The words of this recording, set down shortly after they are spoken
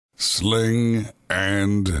Sling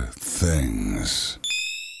and Things.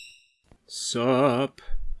 Sup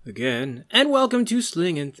again, and welcome to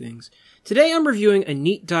Sling and Things. Today I'm reviewing a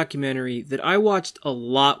neat documentary that I watched a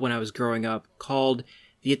lot when I was growing up called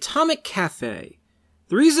The Atomic Cafe.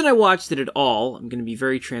 The reason I watched it at all, I'm going to be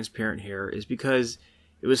very transparent here, is because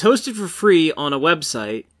it was hosted for free on a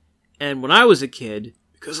website, and when I was a kid,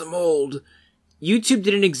 because I'm old, YouTube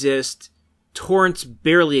didn't exist, torrents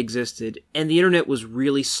barely existed, and the internet was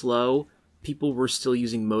really slow. People were still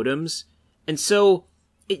using modems, and so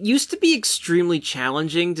it used to be extremely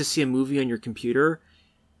challenging to see a movie on your computer.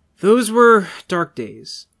 Those were dark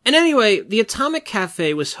days. And anyway, The Atomic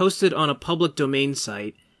Cafe was hosted on a public domain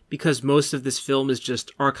site because most of this film is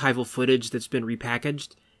just archival footage that's been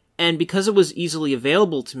repackaged. And because it was easily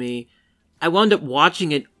available to me, I wound up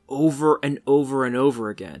watching it over and over and over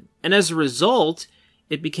again. And as a result,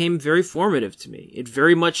 it became very formative to me. It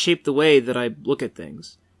very much shaped the way that I look at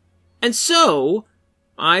things. And so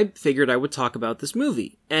I figured I would talk about this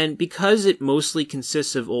movie. And because it mostly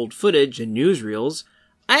consists of old footage and newsreels,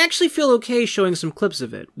 I actually feel okay showing some clips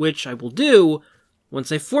of it, which I will do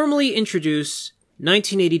once I formally introduce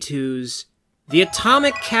 1982's The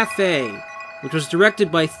Atomic Cafe, which was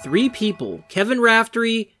directed by three people, Kevin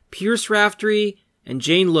Raftery, Pierce Raftery, and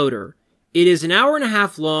Jane Loder. It is an hour and a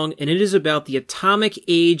half long, and it is about the atomic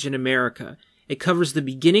age in America. It covers the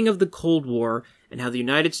beginning of the Cold War and how the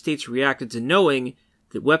United States reacted to knowing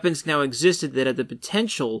that weapons now existed that had the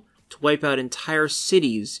potential to wipe out entire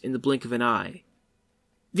cities in the blink of an eye.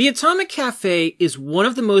 The Atomic Cafe is one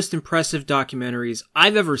of the most impressive documentaries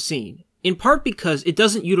I've ever seen, in part because it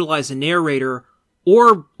doesn't utilize a narrator,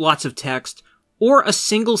 or lots of text, or a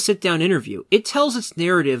single sit-down interview. It tells its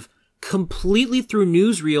narrative completely through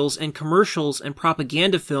newsreels and commercials and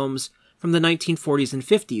propaganda films from the 1940s and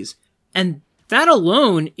 50s. And that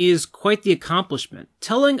alone is quite the accomplishment.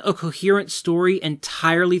 Telling a coherent story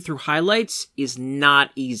entirely through highlights is not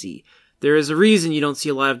easy. There is a reason you don't see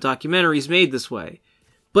a lot of documentaries made this way.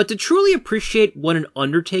 But to truly appreciate what an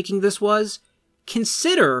undertaking this was,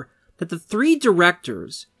 consider that the three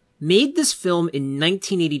directors made this film in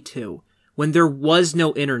 1982, when there was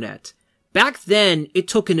no internet. Back then, it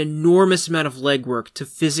took an enormous amount of legwork to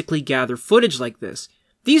physically gather footage like this.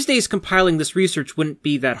 These days, compiling this research wouldn't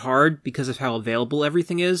be that hard because of how available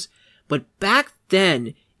everything is, but back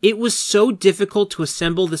then, it was so difficult to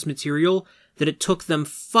assemble this material that it took them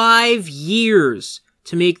 5 years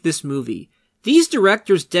to make this movie. These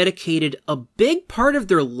directors dedicated a big part of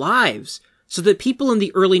their lives so that people in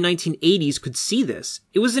the early 1980s could see this.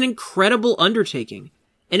 It was an incredible undertaking,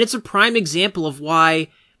 and it's a prime example of why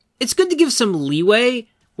it's good to give some leeway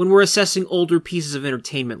when we're assessing older pieces of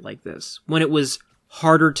entertainment like this, when it was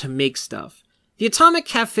harder to make stuff. The Atomic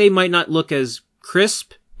Cafe might not look as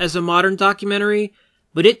crisp as a modern documentary,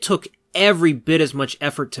 but it took every bit as much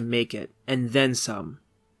effort to make it, and then some.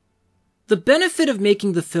 The benefit of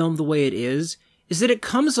making the film the way it is that it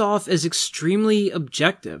comes off as extremely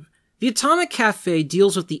objective. The Atomic Cafe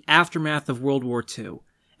deals with the aftermath of World War II,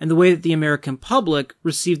 and the way that the American public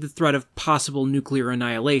received the threat of possible nuclear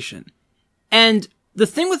annihilation. And the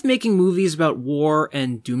thing with making movies about war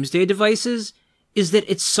and doomsday devices is that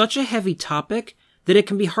it's such a heavy topic that it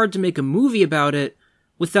can be hard to make a movie about it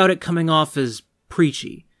without it coming off as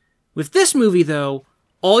preachy. With this movie, though,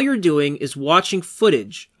 all you're doing is watching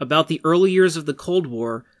footage about the early years of the Cold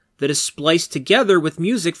War that is spliced together with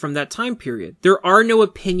music from that time period. There are no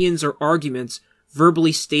opinions or arguments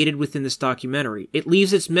verbally stated within this documentary. It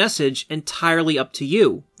leaves its message entirely up to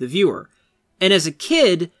you, the viewer. And as a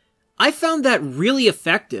kid, I found that really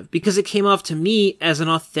effective because it came off to me as an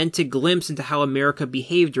authentic glimpse into how America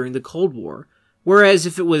behaved during the Cold War. Whereas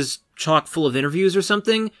if it was chock full of interviews or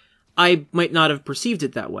something, I might not have perceived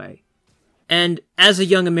it that way. And as a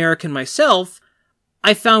young American myself,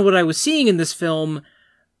 I found what I was seeing in this film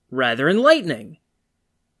rather enlightening.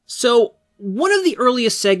 So, one of the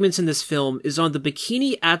earliest segments in this film is on the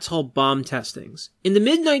Bikini Atoll bomb testings. In the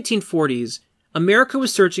mid-1940s, America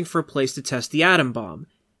was searching for a place to test the atom bomb,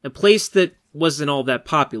 a place that wasn't all that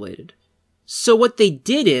populated. So what they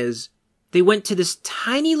did is, they went to this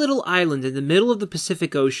tiny little island in the middle of the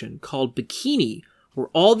Pacific Ocean called Bikini, where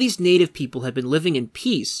all these native people had been living in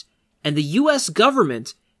peace, and the US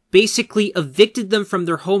government basically evicted them from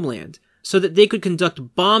their homeland so that they could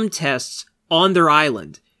conduct bomb tests on their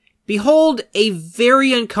island. Behold a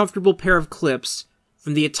very uncomfortable pair of clips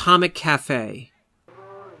from the Atomic Cafe.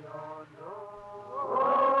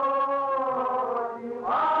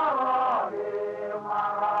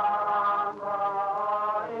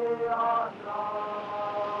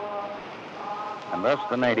 And thus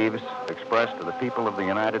the natives express to the people of the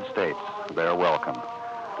United States their welcome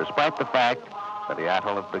Despite the fact that the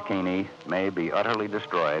atoll of Bikini may be utterly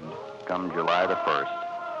destroyed come July the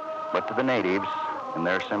 1st, but to the natives, in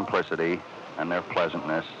their simplicity and their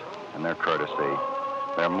pleasantness and their courtesy,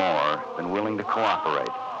 they're more than willing to cooperate,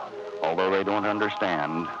 although they don't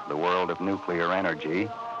understand the world of nuclear energy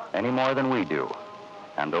any more than we do,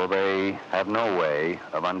 and though they have no way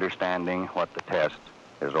of understanding what the test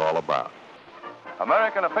is all about.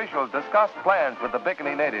 American officials discussed plans with the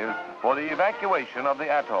Bikini natives for the evacuation of the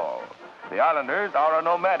atoll. The islanders are a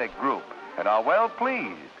nomadic group and are well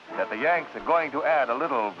pleased that the Yanks are going to add a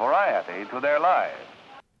little variety to their lives.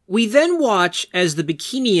 We then watch as the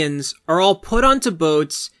Bikinians are all put onto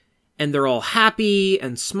boats, and they're all happy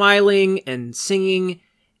and smiling and singing,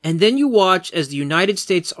 and then you watch as the United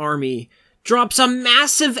States Army drops a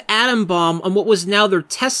massive atom bomb on what was now their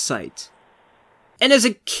test site. And as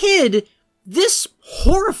a kid, this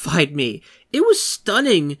horrified me. It was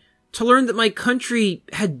stunning to learn that my country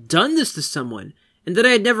had done this to someone, and that I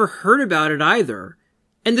had never heard about it either.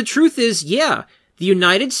 And the truth is, yeah, the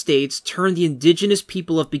United States turned the indigenous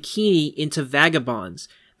people of Bikini into vagabonds.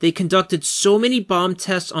 They conducted so many bomb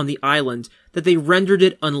tests on the island that they rendered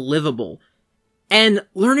it unlivable. And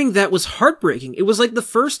learning that was heartbreaking. It was like the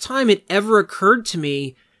first time it ever occurred to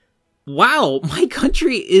me, wow, my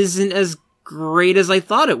country isn't as great as I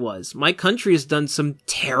thought it was. My country has done some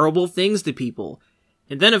terrible things to people.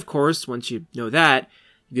 And then, of course, once you know that,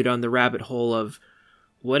 you go down the rabbit hole of,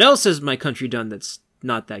 what else has my country done that's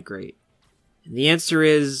not that great? And the answer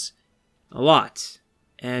is, a lot.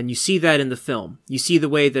 And you see that in the film. You see the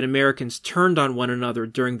way that Americans turned on one another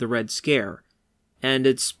during the Red Scare. And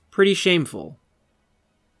it's pretty shameful.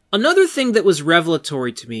 Another thing that was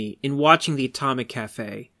revelatory to me in watching the Atomic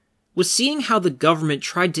Cafe was seeing how the government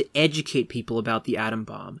tried to educate people about the atom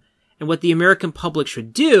bomb and what the American public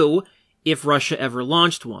should do if Russia ever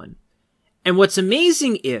launched one. And what's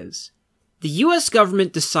amazing is, the US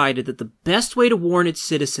government decided that the best way to warn its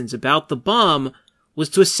citizens about the bomb was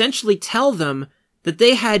to essentially tell them that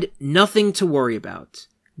they had nothing to worry about.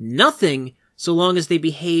 Nothing, so long as they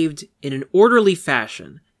behaved in an orderly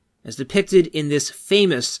fashion, as depicted in this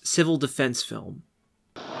famous civil defense film.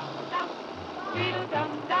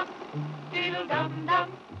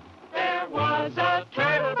 There was a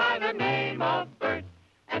turtle by the name of Bert,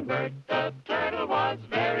 and Bert the turtle was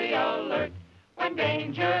very alert. When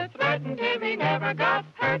danger threatened him, he never got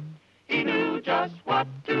hurt. He knew just what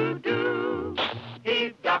to do.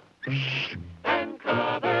 He'd duck and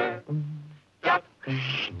cover, duck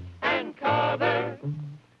and cover.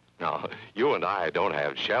 Now, you and I don't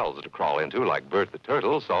have shells to crawl into like Bert the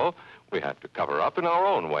turtle, so we have to cover up in our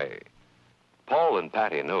own way. Paul and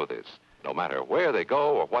Patty know this. No matter where they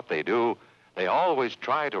go or what they do, they always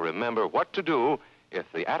try to remember what to do if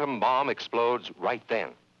the atom bomb explodes right then.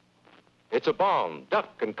 It's a bomb.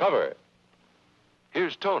 Duck and cover.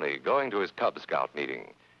 Here's Tony going to his Cub Scout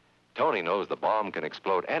meeting. Tony knows the bomb can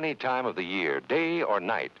explode any time of the year, day or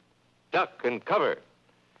night. Duck and cover.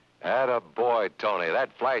 Attaboy, Tony.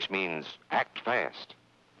 That flash means act fast.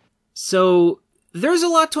 So, there's a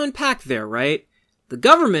lot to unpack there, right? The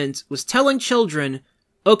government was telling children,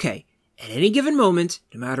 okay, at any given moment,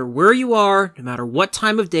 no matter where you are, no matter what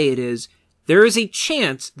time of day it is, there is a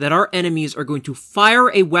chance that our enemies are going to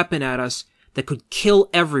fire a weapon at us that could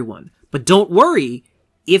kill everyone. But don't worry,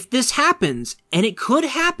 if this happens, and it could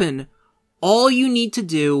happen, all you need to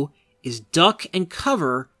do is duck and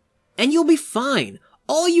cover, and you'll be fine.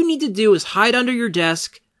 All you need to do is hide under your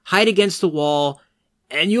desk, hide against the wall,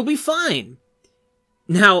 and you'll be fine.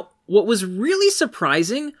 Now, what was really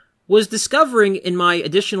surprising was discovering in my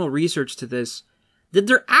additional research to this that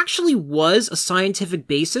there actually was a scientific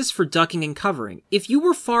basis for ducking and covering. If you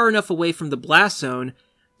were far enough away from the blast zone,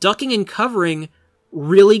 ducking and covering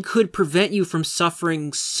really could prevent you from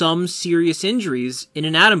suffering some serious injuries in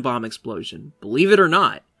an atom bomb explosion, believe it or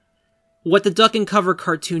not. What the duck and cover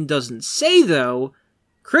cartoon doesn't say, though,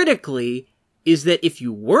 critically, is that if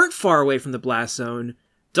you weren't far away from the blast zone,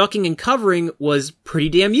 ducking and covering was pretty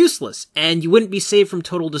damn useless, and you wouldn't be saved from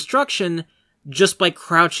total destruction just by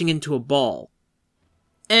crouching into a ball.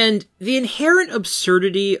 And the inherent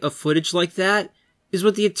absurdity of footage like that is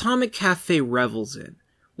what the Atomic Cafe revels in.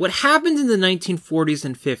 What happened in the 1940s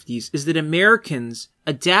and 50s is that Americans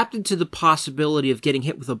adapted to the possibility of getting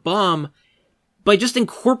hit with a bomb by just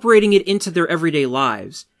incorporating it into their everyday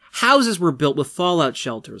lives. Houses were built with fallout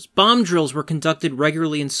shelters. Bomb drills were conducted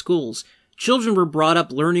regularly in schools. Children were brought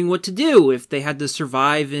up learning what to do if they had to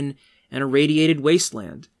survive in an irradiated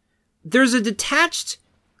wasteland. There's a detached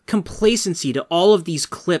complacency to all of these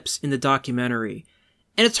clips in the documentary,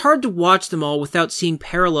 and it's hard to watch them all without seeing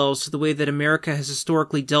parallels to the way that America has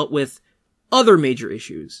historically dealt with other major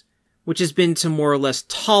issues, which has been to more or less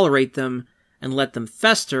tolerate them and let them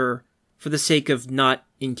fester for the sake of not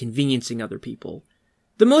inconveniencing other people.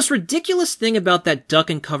 The most ridiculous thing about that duck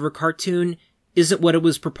and cover cartoon isn't what it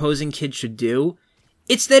was proposing kids should do.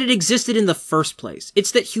 It's that it existed in the first place.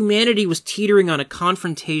 It's that humanity was teetering on a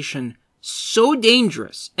confrontation so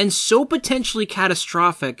dangerous and so potentially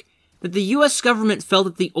catastrophic that the US government felt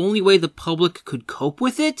that the only way the public could cope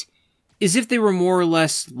with it is if they were more or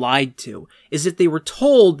less lied to, is if they were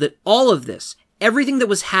told that all of this, everything that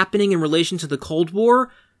was happening in relation to the Cold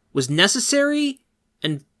War, was necessary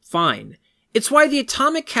and fine. It's why The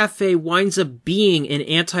Atomic Cafe winds up being an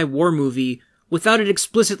anti-war movie without it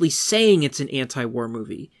explicitly saying it's an anti-war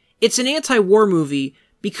movie. It's an anti-war movie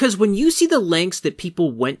because when you see the lengths that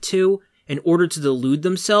people went to in order to delude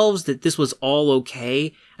themselves that this was all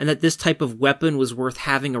okay and that this type of weapon was worth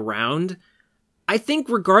having around, I think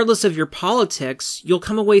regardless of your politics, you'll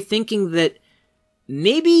come away thinking that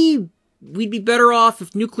maybe we'd be better off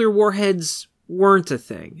if nuclear warheads weren't a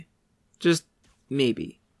thing. Just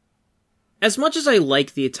maybe. As much as I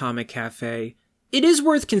like The Atomic Cafe, it is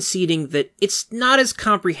worth conceding that it's not as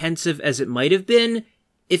comprehensive as it might have been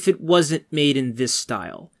if it wasn't made in this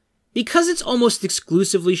style. Because it's almost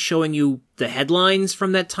exclusively showing you the headlines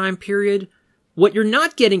from that time period, what you're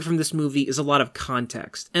not getting from this movie is a lot of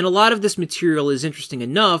context, and a lot of this material is interesting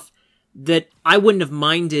enough that I wouldn't have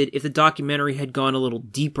minded if the documentary had gone a little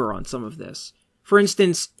deeper on some of this. For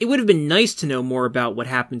instance, it would have been nice to know more about what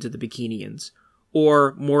happened to the Bikinians,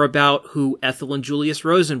 or more about who Ethel and Julius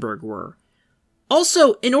Rosenberg were.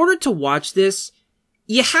 Also, in order to watch this,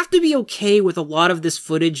 you have to be okay with a lot of this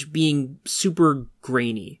footage being super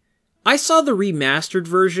grainy. I saw the remastered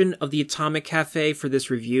version of The Atomic Cafe for this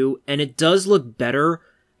review, and it does look better,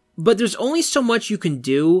 but there's only so much you can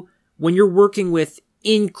do when you're working with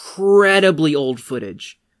incredibly old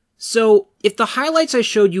footage. So, if the highlights I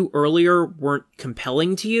showed you earlier weren't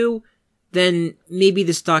compelling to you, then maybe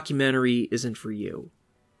this documentary isn't for you.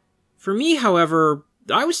 For me, however,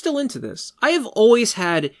 I was still into this. I have always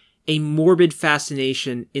had a morbid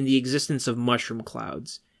fascination in the existence of mushroom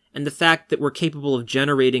clouds, and the fact that we're capable of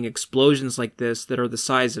generating explosions like this that are the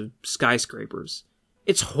size of skyscrapers.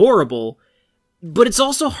 It's horrible, but it's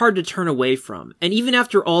also hard to turn away from, and even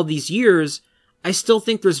after all these years, I still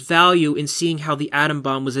think there's value in seeing how the atom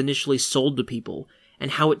bomb was initially sold to people,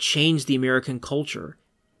 and how it changed the American culture.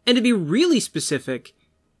 And to be really specific,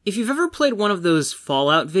 if you've ever played one of those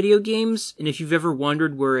Fallout video games, and if you've ever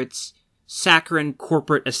wondered where its saccharine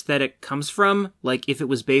corporate aesthetic comes from, like if it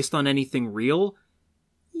was based on anything real,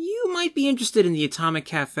 you might be interested in The Atomic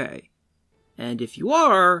Cafe. And if you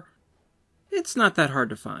are, it's not that hard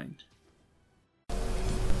to find.